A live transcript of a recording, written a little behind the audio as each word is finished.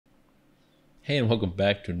Hey, and welcome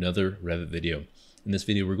back to another Revit video. In this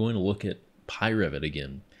video, we're going to look at pyRevit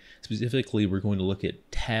again. Specifically, we're going to look at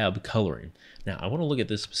tab coloring. Now, I want to look at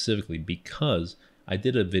this specifically because I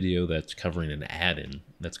did a video that's covering an add-in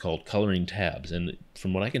that's called Coloring Tabs, and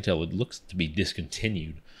from what I can tell, it looks to be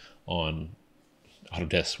discontinued on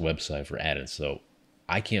Autodesk's website for add-ins. So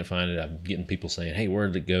I can't find it. I'm getting people saying, hey, where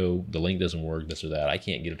did it go? The link doesn't work, this or that. I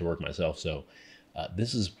can't get it to work myself. So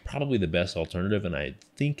this is probably the best alternative, and I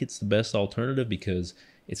think it's the best alternative because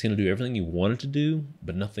it's going to do everything you want it to do,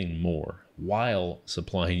 but nothing more, while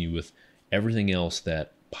supplying you with everything else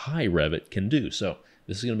that pyRevit can do. So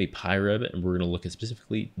this is going to be pyRevit, and we're going to look at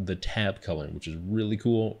specifically the tab coloring, which is really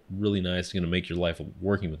cool, really nice. It's going to make your life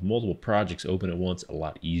working with multiple projects open at once a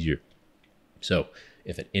lot easier. So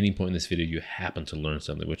if at any point in this video you happen to learn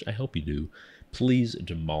something, which I hope you do, please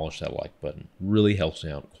demolish that like button. Really helps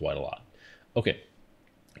me out quite a lot. Okay,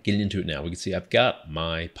 getting into it now, we can see I've got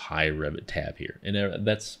my pyRevit tab here, and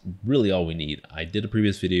that's really all we need. I did a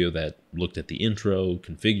previous video that looked at the intro,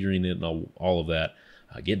 configuring it, and all of that,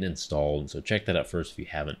 getting installed, and so check that out first if you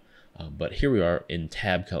haven't. But here we are in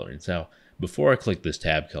tab coloring. So before I click this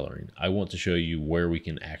tab coloring, I want to show you where we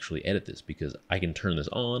can actually edit this, because I can turn this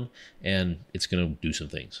on, and it's going to do some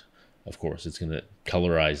things. Of course, it's going to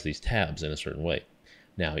colorize these tabs in a certain way.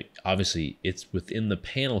 Now, obviously, it's within the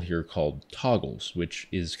panel here called toggles, which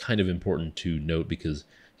is kind of important to note because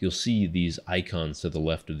you'll see these icons to the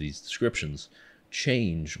left of these descriptions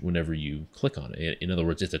change whenever you click on it. In other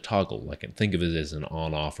words, it's a toggle. Like, think of it as an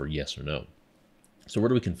on-off or yes or no. So where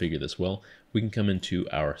do we configure this? Well, we can come into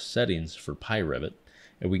our settings for pyRevit,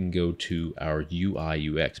 and we can go to our UI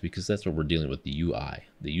UX, because that's what we're dealing with, the UI,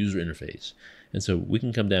 the user interface. And so we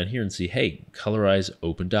can come down here and see, hey, colorize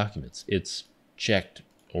open documents. It's checked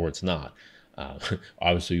or it's not.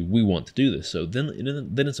 Obviously, we want to do this. So then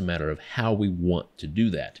it's a matter of how we want to do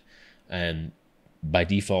that. And by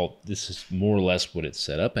default, this is more or less what it's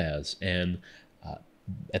set up as. And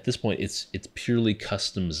at this point, it's purely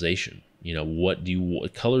customization. You know,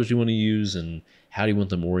 what colors do you want to use, and how do you want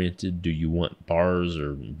them oriented? Do you want bars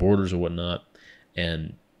or borders or whatnot?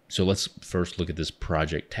 And so let's first look at this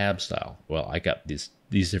project tab style. Well, I got these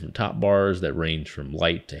different top bars that range from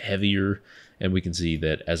light to heavier, and we can see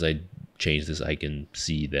that as I change this, I can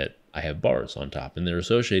see that I have bars on top, and they're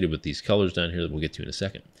associated with these colors down here that we'll get to in a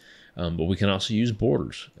second. But we can also use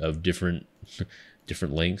borders of different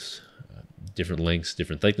lengths,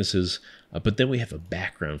 different thicknesses. But then we have a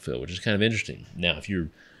background fill, which is kind of interesting. Now, if you're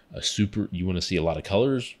you want to see a lot of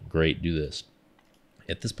colors, great, do this.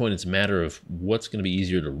 At this point, it's a matter of what's going to be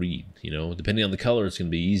easier to read. You know, depending on the color, it's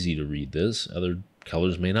going to be easy to read this. Other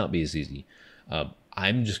colors may not be as easy.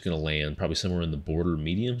 I'm just going to land probably somewhere in the border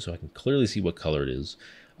medium, so I can clearly see what color it is,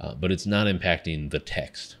 but it's not impacting the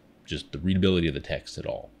text, just the readability of the text at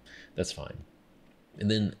all. That's fine. And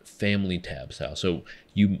then family tab style. So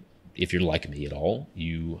if you're like me at all,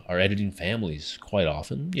 you are editing families quite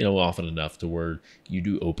often, often enough to where you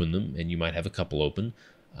do open them, and you might have a couple open.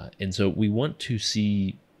 And so we want to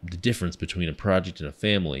see the difference between a project and a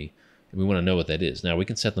family, and we want to know what that is. Now, we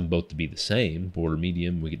can set them both to be the same, border,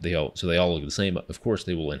 medium, so they all look the same. Of course,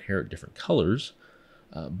 they will inherit different colors,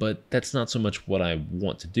 but that's not so much what I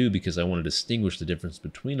want to do, because I want to distinguish the difference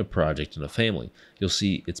between a project and a family. You'll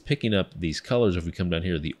see it's picking up these colors. If we come down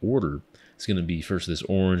here, the order is going to be first this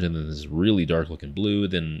orange, and then this really dark looking blue,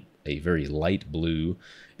 then a very light blue,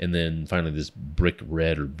 and then finally this brick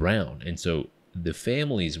red or brown. And so the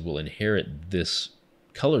families will inherit this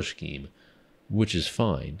color scheme, which is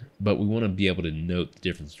fine, but we want to be able to note the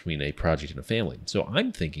difference between a project and a family. So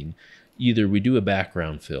I'm thinking either we do a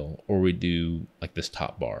background fill or we do like this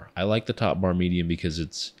top bar. I like the top bar medium because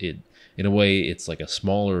in a way, it's like a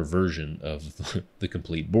smaller version of the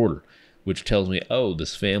complete border, which tells me, oh,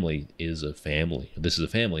 this family is a family. This is a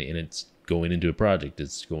family, and it's going into a project.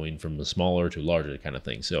 It's going from the smaller to larger kind of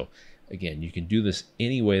thing. So again, you can do this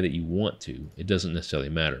any way that you want to. It doesn't necessarily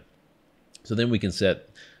matter. So then we can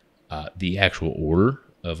set the actual order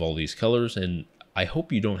of all these colors, and I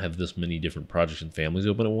hope you don't have this many different projects and families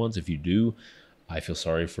open at once. If you do, I feel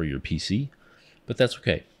sorry for your PC, but that's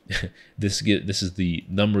okay. This is the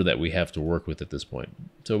number that we have to work with at this point.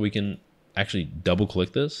 So we can actually double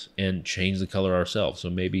click this and change the color ourselves. So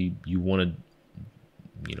maybe you want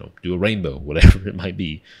to do a rainbow, whatever it might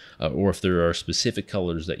be, or if there are specific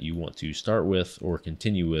colors that you want to start with or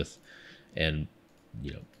continue with, and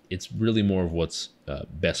it's really more of what's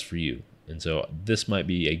best for you. And so this might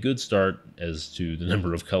be a good start as to the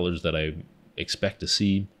number of colors that I expect to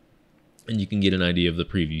see, and you can get an idea of the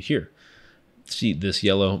preview here. See, this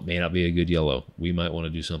yellow may not be a good yellow. We might want to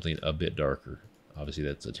do something a bit darker. Obviously,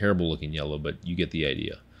 that's a terrible looking yellow, but you get the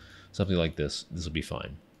idea. something like this, this will be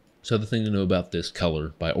fine. So the thing to know about this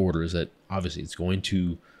color by order is that obviously it's going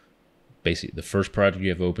to, basically the first project you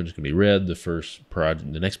have open is going to be red,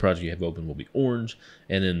 the next project you have open will be orange,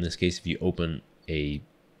 and in this case if you open a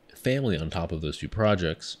family on top of those two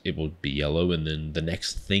projects, it will be yellow, and then the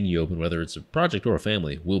next thing you open, whether it's a project or a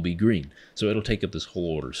family, will be green. So it'll take up this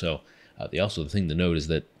whole order. So the thing to note is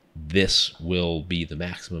that this will be the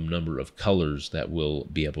maximum number of colors that will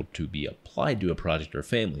be able to be applied to a project or a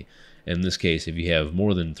family. In this case, if you have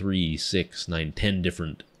more than 3, 6, 9, 10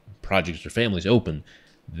 different projects or families open,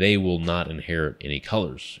 they will not inherit any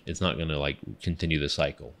colors. It's not going to like continue the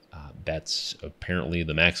cycle. That's apparently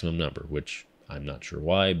the maximum number, which I'm not sure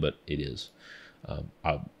why, but it is.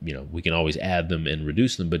 We can always add them and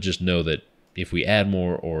reduce them, but just know that if we add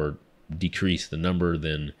more or decrease the number,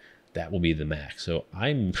 then that will be the max. So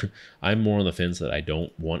I'm more on the fence that I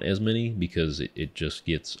don't want as many, because it just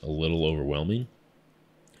gets a little overwhelming.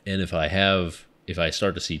 And if I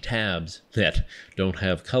start to see tabs that don't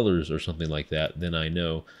have colors or something like that, then I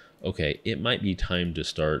know, okay, it might be time to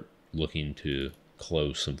start looking to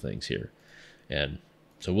close some things here. And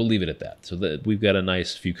so we'll leave it at that. So that we've got a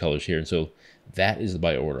nice few colors here. And so that is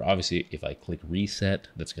by order. Obviously, if I click reset,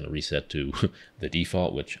 that's going to reset to the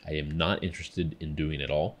default, which I am not interested in doing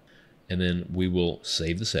at all. And then we will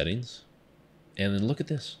save the settings. And then look at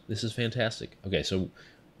this. This is fantastic. Okay, so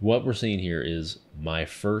what we're seeing here is my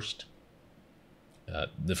first,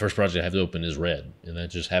 the first project I have to open is red. And that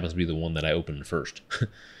just happens to be the one that I opened first. And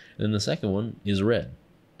then the second one is red,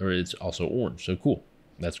 or it's also orange. So cool.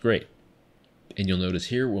 That's great. And you'll notice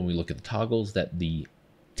here when we look at the toggles that the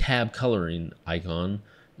tab coloring icon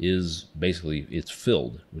is basically, it's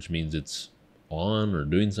filled, which means it's on or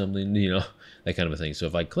doing something, that kind of a thing. So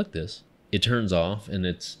if I click this, it turns off and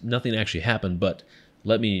it's nothing actually happened, but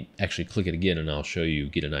let me actually click it again and I'll show you,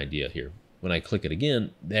 get an idea here. When I click it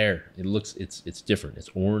again, there, it looks, it's different. It's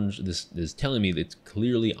orange. This is telling me that it's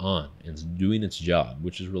clearly on and it's doing its job,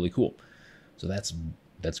 which is really cool. So that's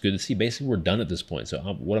good to see. Basically, we're done at this point. So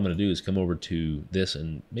what I'm going to do is come over to this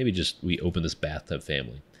and maybe just we open this bathtub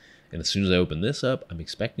family. And as soon as I open this up, I'm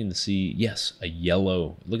expecting to see, yes, a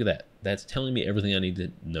yellow. Look at that. That's telling me everything I need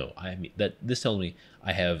to know. This tells me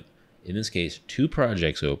I have, in this case, 2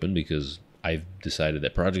 projects open because I've decided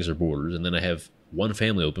that projects are borders. And then I have 1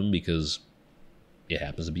 family open because it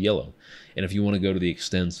happens to be yellow. And if you want to go to the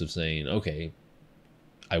extent of saying, okay,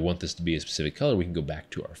 I want this to be a specific color, we can go back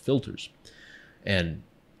to our filters. And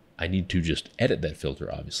I need to just edit that filter,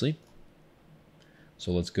 obviously.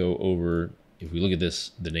 So let's go over, if we look at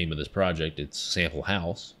this, the name of this project, it's Sample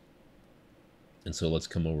House. And so let's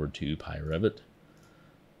come over to pyRevit,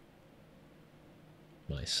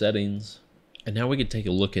 my settings. And now we can take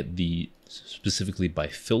a look at the, specifically by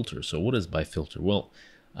filter. So what is by filter? Well,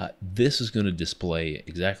 this is going to display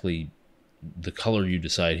exactly the color you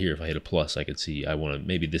decide here. If I hit a plus, I could see I want to,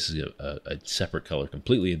 maybe this is a separate color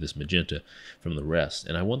completely, this magenta from the rest.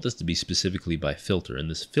 And I want this to be specifically by filter. And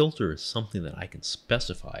this filter is something that I can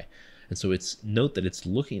specify. And so note that it's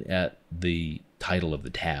looking at the title of the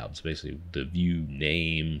tabs, basically the view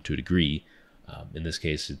name to a degree. In this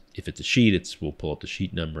case, if it's a sheet, we'll pull up the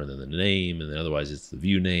sheet number and then the name, and then otherwise it's the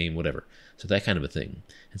view name, whatever. So that kind of a thing.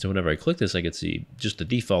 And so whenever I click this, I can see just the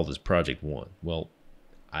default is project 1. Well,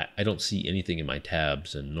 I don't see anything in my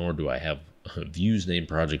tabs, and nor do I have views named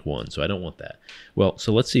project 1, so I don't want that. Well,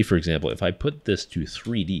 so let's see, for example, if I put this to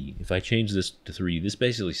 3D, if I change this to 3D, this is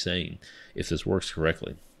basically saying, if this works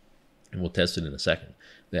correctly, and we'll test it in a second,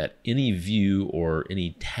 that any view or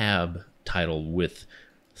any tab title with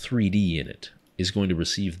 3D in it is going to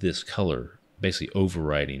receive this color, basically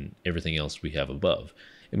overriding everything else we have above.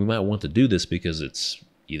 And we might want to do this because it's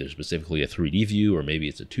either specifically a 3D view, or maybe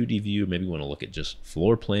it's a 2D view. Maybe we want to look at just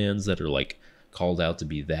floor plans that are like called out to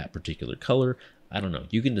be that particular color. I don't know.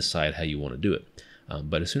 You can decide how you want to do it.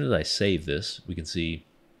 But as soon as I save this, we can see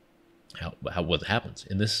what happens.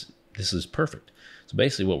 And this is perfect. So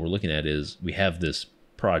basically what we're looking at is we have this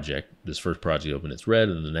project, this first project open, it's red,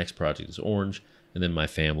 and then the next project is orange, and then my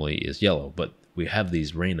family is yellow. But we have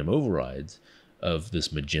these random overrides of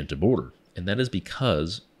this magenta border. And that is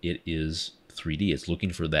because it is 3D. It's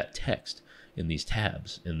looking for that text in these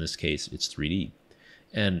tabs. In this case, it's 3D.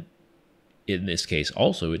 And in this case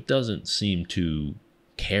also, it doesn't seem to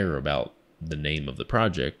care about the name of the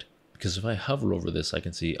project, because if I hover over this, I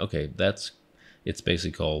can see, okay, it's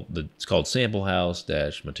basically called Sample House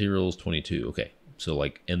 - Materials 22. Okay, so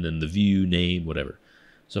like, and then the view name, whatever.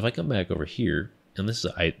 So if I come back over here, and this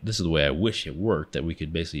is the way I wish it worked, that we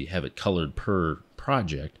could basically have it colored per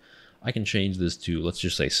project. I can change this to, let's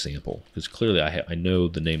just say sample, because clearly I know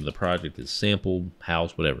the name of the project is Sample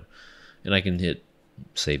House, whatever. And I can hit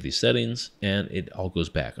save these settings, and it all goes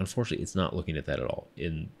back. Unfortunately, it's not looking at that at all.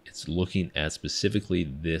 It's looking at specifically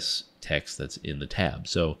this text that's in the tab.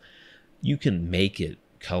 So you can make it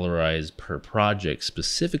colorize per project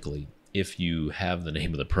specifically if you have the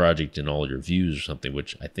name of the project in all your views or something,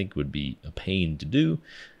 which I think would be a pain to do,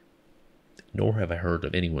 nor have I heard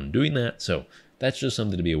of anyone doing that. So that's just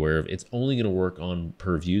something to be aware of. It's only going to work on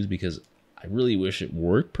per views because I really wish it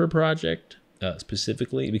worked per project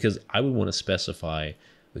specifically, because I would want to specify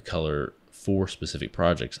the color for specific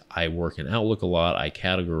projects. I work in Outlook a lot. I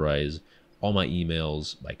categorize all my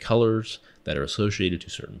emails by colors that are associated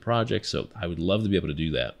to certain projects. So I would love to be able to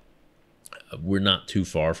do that. We're not too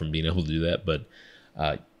far from being able to do that, but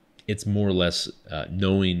it's more or less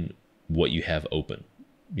knowing what you have open.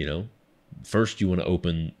 You know, first you want to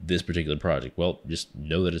open this particular project. Well, just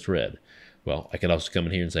know that it's red. Well, I could also come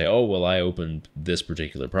in here and say, oh, well, I opened this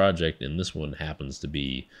particular project, and this one happens to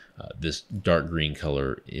be this dark green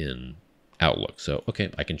color in Outlook. So,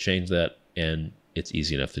 okay, I can change that, and it's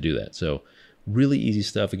easy enough to do that. So really easy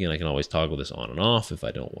stuff. Again, I can always toggle this on and off if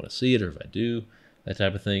I don't want to see it, or if I do, that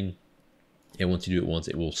type of thing. And once you do it once,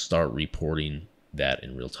 it will start reporting that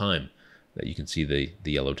in real time, that you can see the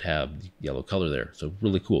yellow tab, the yellow color there. So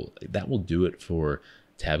really cool. That will do it for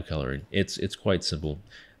tab coloring. It's quite simple.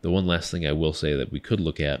 The one last thing I will say that we could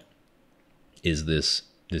look at is this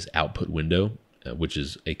output window, which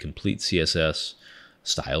is a complete CSS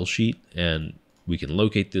style sheet. And we can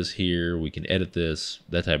locate this here. We can edit this,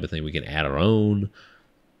 that type of thing. We can add our own.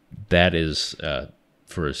 That is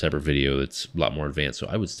for a separate video that's a lot more advanced. So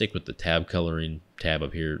I would stick with the tab coloring tab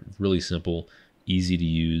up here. Really simple, easy to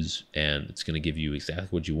use, and it's going to give you exactly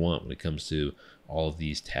what you want when it comes to all of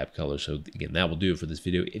these tab colors. So again, that will do it for this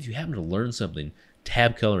video. If you happen to learn something,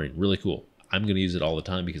 tab coloring, really cool. I'm going to use it all the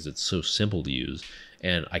time because it's so simple to use,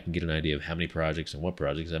 and I can get an idea of how many projects and what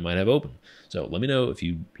projects I might have open. So let me know if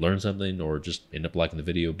you learn something, or just end up liking the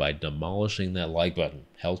video by demolishing that like button.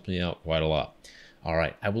 Helps me out quite a lot. All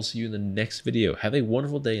right, I will see you in the next video. Have a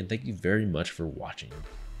wonderful day, and thank you very much for watching.